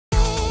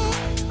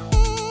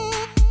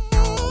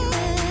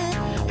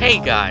Hey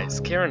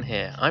guys, Kieran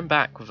here. I'm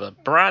back with a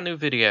brand new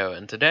video,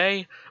 and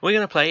today we're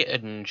going to play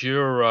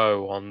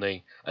Enduro on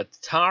the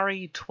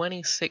Atari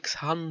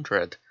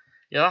 2600.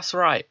 Yeah, that's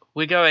right,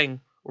 we're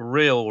going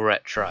real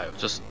retro.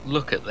 Just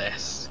look at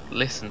this,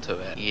 listen to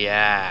it.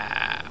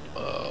 Yeah,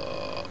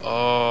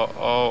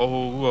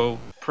 whoa,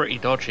 pretty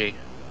dodgy,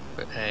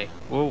 but hey.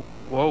 Whoa,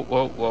 whoa,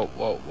 whoa, whoa,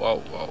 whoa, whoa,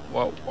 whoa,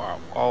 whoa,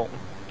 whoa,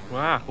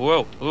 wow,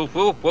 whoa, whoa,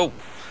 whoa, whoa.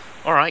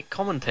 Alright,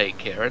 commentate,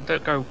 Kieran.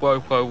 Don't go whoa,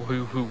 whoa,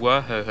 hoo,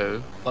 whoa, ho,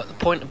 ho. But the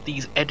point of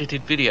these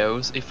edited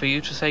videos is for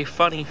you to say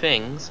funny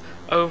things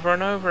over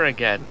and over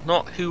again.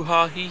 Not hoo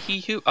ha, hee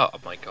hee hoo. Oh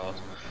my god.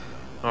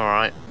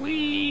 Alright.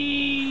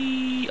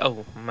 Whee!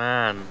 Oh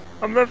man.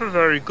 I'm never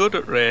very good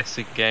at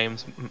racing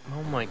games.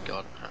 Oh my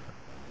god, man.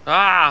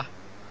 Ah!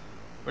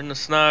 We're in the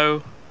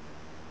snow.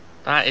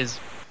 That is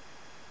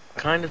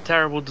kind of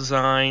terrible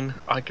design.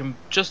 I can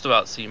just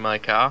about see my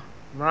car.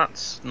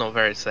 That's not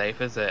very safe,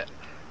 is it?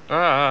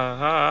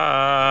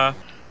 Because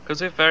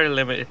with very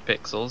limited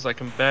pixels, I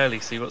can barely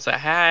see what's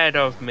ahead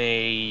of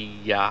me.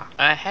 Yeah,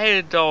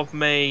 ahead of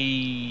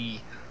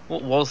me.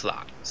 What was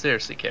that?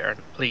 Seriously, Kieran,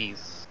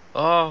 please.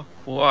 Oh,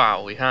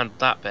 wow, we handled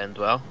that bend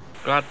well.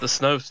 Glad the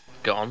snow's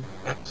gone.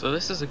 So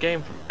this is a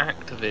game from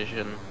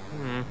Activision.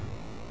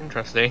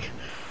 Interesting.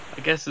 I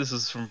guess this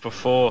is from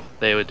before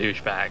they were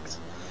douchebags,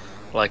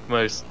 like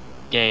most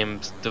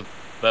games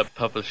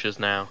publishers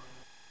now.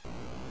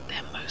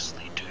 They're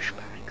mostly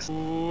douchebags.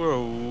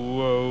 Whoa,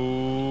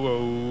 whoa,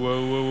 whoa,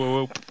 whoa, whoa,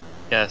 whoa.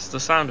 Yes, the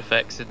sound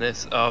effects in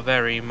this are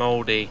very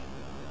mouldy.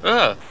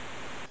 Ugh!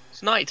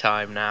 It's night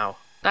time now.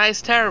 That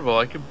is terrible.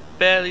 I can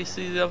barely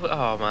see the other.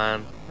 Oh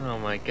man. Oh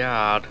my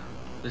god.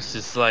 This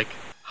is like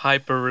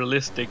hyper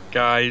realistic,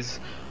 guys.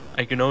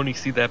 I can only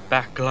see their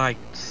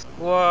backlights.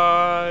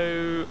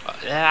 Whoa!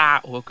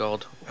 Ah! Oh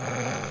god.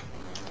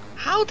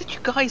 How did you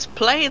guys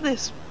play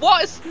this?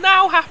 What is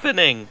now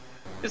happening?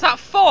 Is that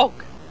fog?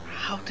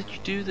 How did you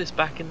do this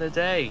back in the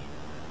day?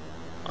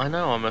 I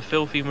know, I'm a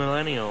filthy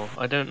millennial.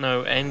 I don't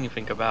know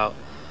anything about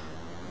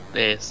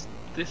this.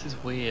 This is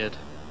weird.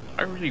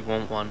 I really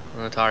want one,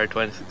 an Atari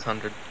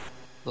 2600.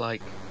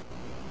 Like,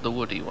 the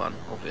woody one,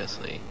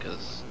 obviously,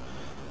 because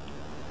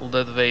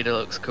although the Vader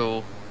looks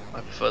cool,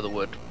 I prefer the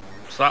wood.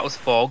 So that was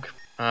fog.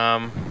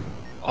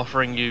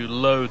 Offering you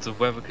loads of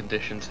weather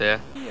conditions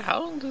here. Yeah,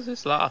 how long does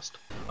this last?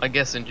 I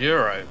guess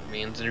Enduro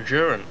means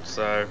endurance,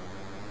 so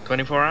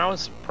 24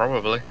 hours?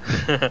 Probably.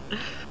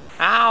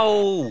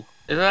 Ow!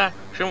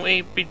 Shouldn't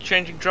we be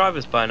changing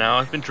drivers by now?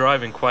 I've been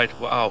driving quite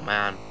well. Oh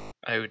man.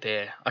 Oh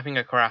dear. I think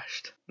I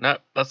crashed.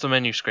 Nope, that's the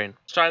menu screen.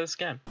 Let's try this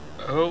again.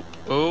 Oh.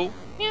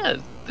 Yeah,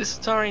 this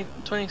Atari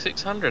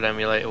 2600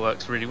 emulator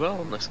works really well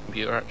on this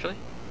computer actually.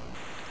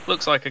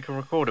 Looks like I can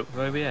record it with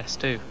OBS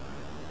too.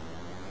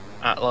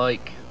 At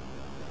like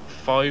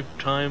 5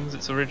 times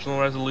its original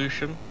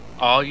resolution.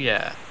 Oh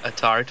yeah,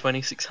 Atari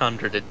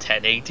 2600 at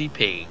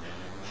 1080p.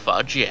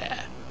 Fudge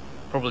yeah.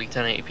 Probably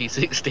 1080p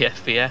 60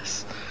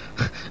 FPS.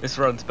 This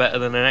runs better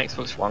than an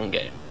Xbox One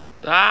game.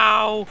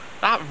 Ow!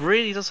 That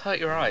really does hurt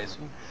your eyes.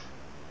 Oof.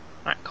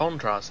 That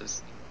contrast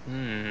is...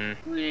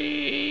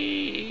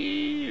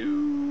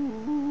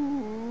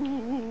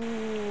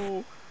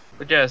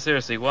 But yeah,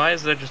 seriously, why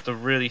is there just a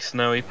really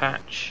snowy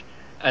patch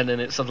and then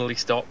it suddenly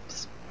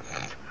stops?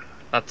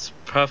 That's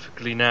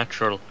perfectly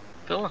natural.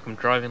 I feel like I'm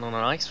driving on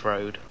an ice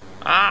road.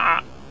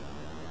 Ah!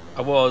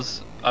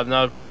 I'm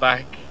now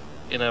back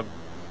in a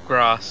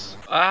grass.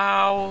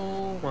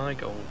 Ow! My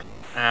god.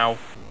 Ow.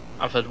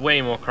 I've had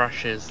way more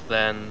crashes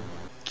than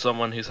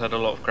someone who's had a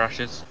lot of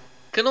crashes.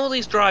 Can all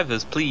these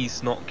drivers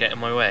please not get in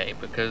my way?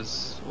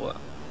 Because, what?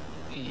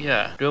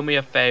 Yeah. Do me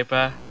a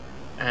favour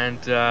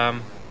and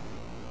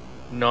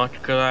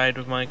not collide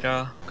with my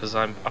car. Because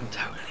I'm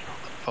totally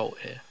not at fault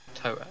here.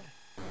 Totally.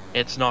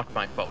 It's not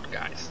my fault,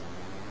 guys.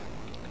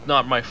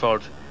 Not my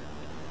fault.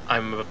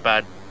 I'm a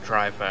bad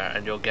driver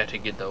and you're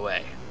getting in the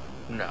way.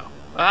 No.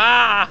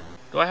 Ah!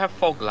 Do I have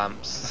fog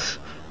lamps?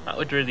 That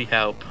would really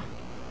help.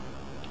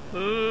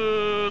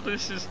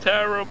 This is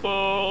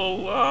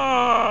terrible.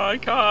 I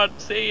can't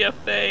see a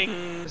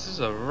thing. This is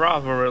a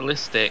rather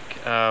realistic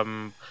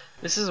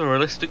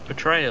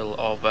portrayal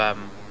of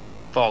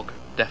fog,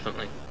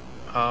 definitely.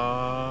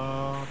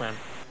 Oh man.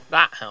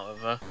 That,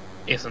 however,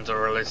 isn't a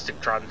realistic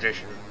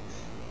transition.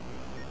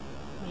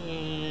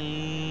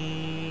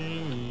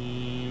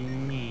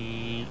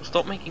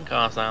 Stop making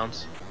car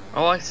sounds.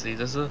 Oh, I see.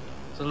 There's a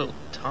little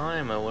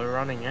timer. We're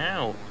running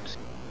out.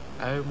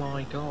 Oh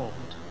my god.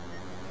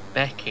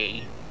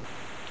 Becky,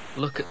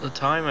 look at the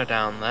timer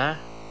down there.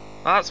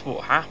 That's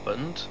what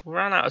happened. We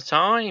ran out of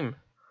time.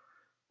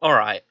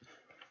 Alright,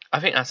 I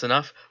think that's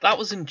enough. That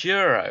was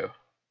Enduro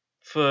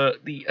for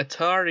the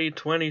Atari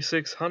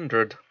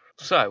 2600.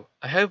 So,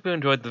 I hope you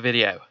enjoyed the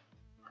video.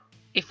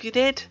 If you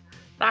did,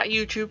 that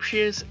YouTube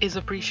shares is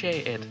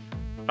appreciated.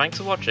 Thanks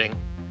for watching,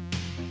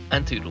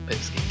 and Toodle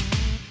Pipski.